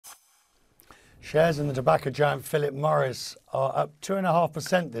Shares in the tobacco giant Philip Morris are up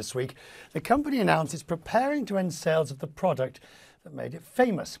 2.5% this week. The company announced it's preparing to end sales of the product that made it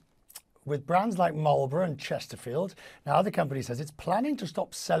famous. With brands like Marlboro and Chesterfield, now the company says it's planning to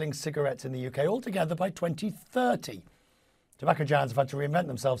stop selling cigarettes in the UK altogether by 2030. Tobacco giants have had to reinvent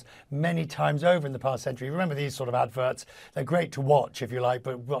themselves many times over in the past century. Remember these sort of adverts? They're great to watch, if you like,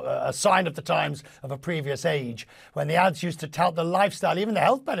 but a sign of the times of a previous age, when the ads used to tout the lifestyle, even the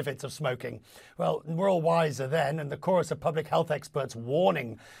health benefits of smoking. Well, we're all wiser then, and the chorus of public health experts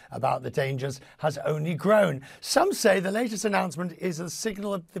warning about the dangers has only grown. Some say the latest announcement is a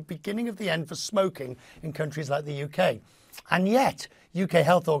signal of the beginning of the end for smoking in countries like the UK. And yet, UK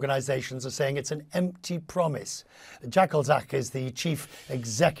health organisations are saying it's an empty promise. Jacek Olczak is the chief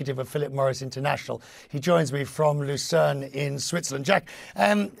executive of Philip Morris International. He joins me from Lucerne in Switzerland. Jack,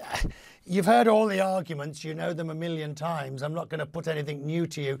 you've heard all the arguments. You know them a million times. I'm not going to put anything new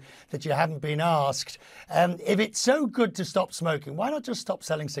to you that you haven't been asked. If it's so good to stop smoking, why not just stop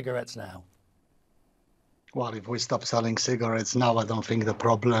selling cigarettes now? Well, if we stop selling cigarettes now, I don't think the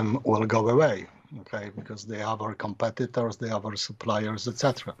problem will go away. Okay, because they have our competitors, they have our suppliers,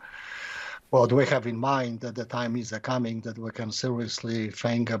 etc. What we have in mind that the time is coming that we can seriously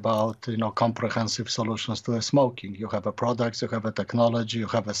think about, comprehensive solutions to smoking. You have a products, you have a technology, you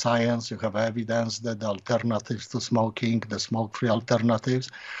have a science, you have evidence that the alternatives to smoking, the smoke-free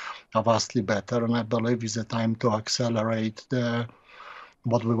alternatives, are vastly better. And I believe it's a time to accelerate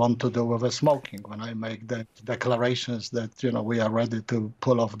what we want to do with smoking. When I make the declarations that, we are ready to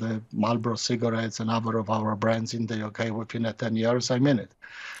pull off the Marlboro cigarettes and other of our brands in the UK within 10 years, I mean it.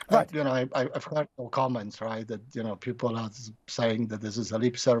 Right. I've heard no comments, right, that, people are saying that this is a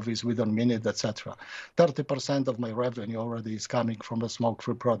lip service, we don't mean it, etc. 30% of my revenue already is coming from the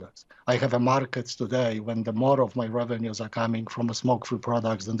smoke-free products. I have a markets today when the more of my revenues are coming from smoke-free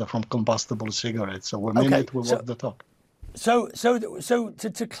products than from combustible cigarettes. So we mean it, we walk the talk. So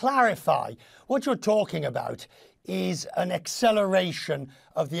to clarify, what you're talking about is an acceleration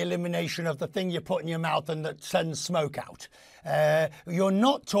of the elimination of the thing you put in your mouth and that sends smoke out. You're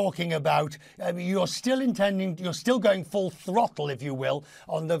not talking about, you're still going full throttle, if you will,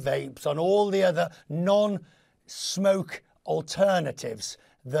 on the vapes, on all the other non-smoke alternatives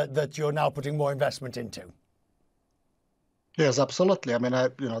that you're now putting more investment into. Yes, absolutely. I mean,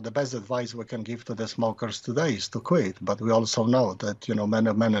 the best advice we can give to the smokers today is to quit. But we also know that,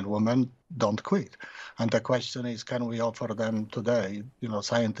 many men and women don't quit. And the question is, can we offer them today,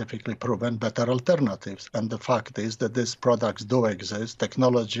 scientifically proven better alternatives? And the fact is that these products do exist.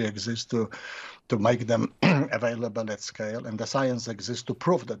 Technology exists to make them available at scale. And the science exists to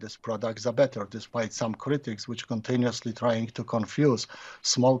prove that these products are better, despite some critics which continuously trying to confuse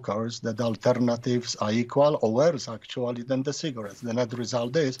smokers that alternatives are equal or worse, actually, than the cigarettes. The net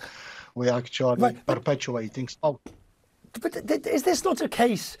result is we're actually perpetuating smoking. But is this not a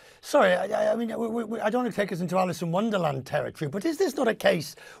case? Sorry, I mean, I don't want to take us into Alice in Wonderland territory, but is this not a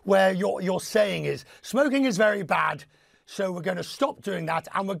case where you're saying is smoking is very bad, so we're going to stop doing that,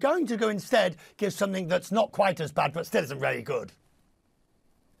 and we're going to go instead give something that's not quite as bad, but still isn't very good?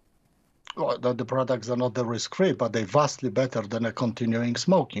 Well, the products are not the risk-free, but they're vastly better than a continuing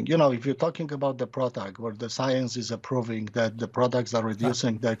smoking. If you're talking about the product where the science is proving that the products are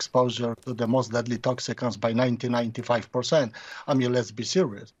reducing the exposure to the most deadly toxicants by 95%, I mean, let's be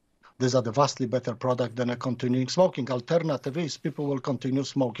serious. These are the vastly better product than a continuing smoking. Alternative is people will continue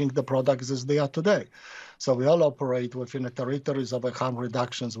smoking the products as they are today. So we all operate within the territories of harm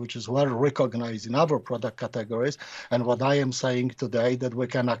reductions, which is well recognized in other product categories. And what I am saying today, that we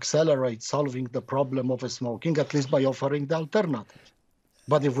can accelerate solving the problem of smoking, at least by offering the alternative.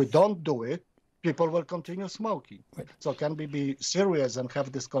 But if we don't do it, people will continue smoking. So can we be serious and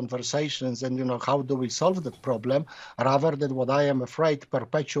have these conversations and, how do we solve that problem, rather than what I am afraid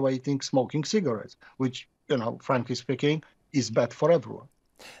perpetuating smoking cigarettes, which, frankly speaking, is bad for everyone.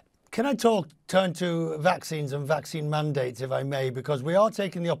 Can I turn to vaccines and vaccine mandates, if I may, because we are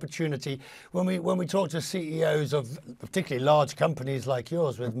taking the opportunity when we talk to CEOs of particularly large companies like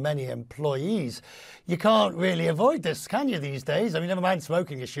yours with many employees. You can't really avoid this, can you, these days? I mean, never mind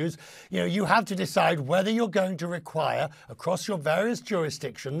smoking issues. You have to decide whether you're going to require, across your various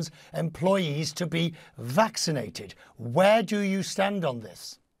jurisdictions, employees to be vaccinated. Where do you stand on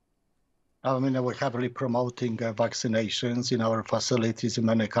this? I mean, we're heavily promoting vaccinations in our facilities in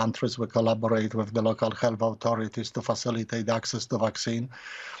many countries. We collaborate with the local health authorities to facilitate access to vaccine.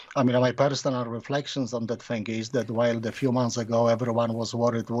 I mean, my personal reflections on that thing is that while a few months ago everyone was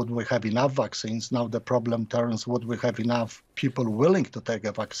worried, would we have enough vaccines? Now the problem turns, would we have enough people willing to take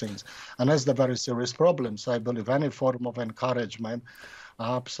the vaccines? And that's the very serious problem. So I believe any form of encouragement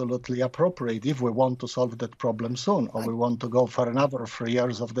absolutely appropriate if we want to solve that problem soon, or we want to go for another 3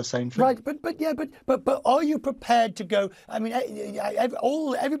 years of the same thing. Right, but are you prepared to go? I mean,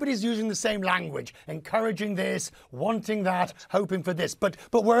 everybody's using the same language, encouraging this, wanting that, hoping for this. But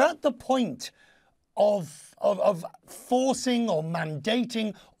we're at the point of forcing or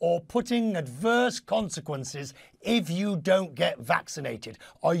mandating or putting adverse consequences if you don't get vaccinated.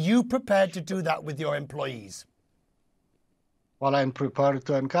 Are you prepared to do that with your employees? Well, I'm prepared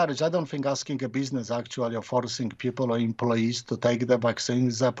to encourage. I don't think asking a business actually or forcing people or employees to take the vaccine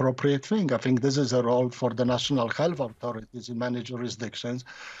is the appropriate thing. I think this is a role for the national health authorities in many jurisdictions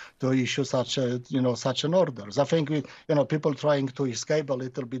to issue such an orders. I think people trying to escape a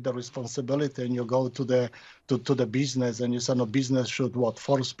little bit the responsibility, and you go to the business and you say, no, business should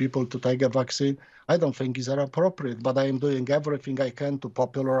force people to take a vaccine. I don't think is appropriate, but I am doing everything I can to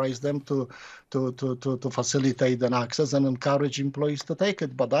popularize them, to facilitate an access and encourage employees to take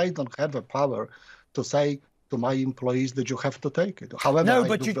it. But I don't have a power to say to my employees that you have to take it. However,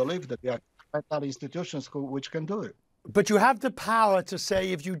 I do believe that there are institutions which can do it. But you have the power to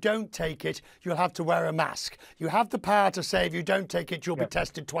say if you don't take it, you'll have to wear a mask. You have the power to say if you don't take it, you'll be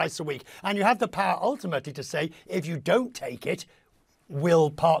tested twice a week. And you have the power ultimately to say if you don't take it, we'll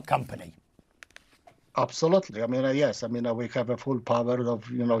part company. Absolutely. I mean, yes. I mean, we have a full power of,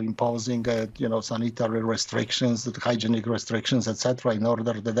 imposing, sanitary restrictions, hygienic restrictions, etc., in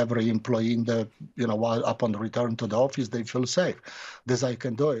order that every employee in the, while upon return to the office, they feel safe. This I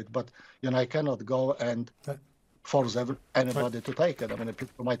can do it, but I cannot go and force anybody to take it. I mean,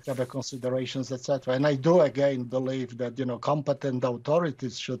 people might have considerations, etc. And I do again believe that competent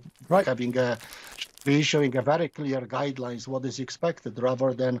authorities should be issuing a very clear guidelines what is expected,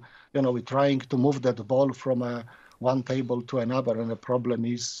 rather than we're trying to move that ball from one table to another, and the problem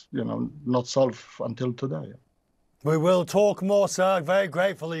is not solved until today. We will talk more, sir. Very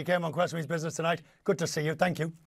grateful that you came on Question Means Business tonight. Good to see you. Thank you.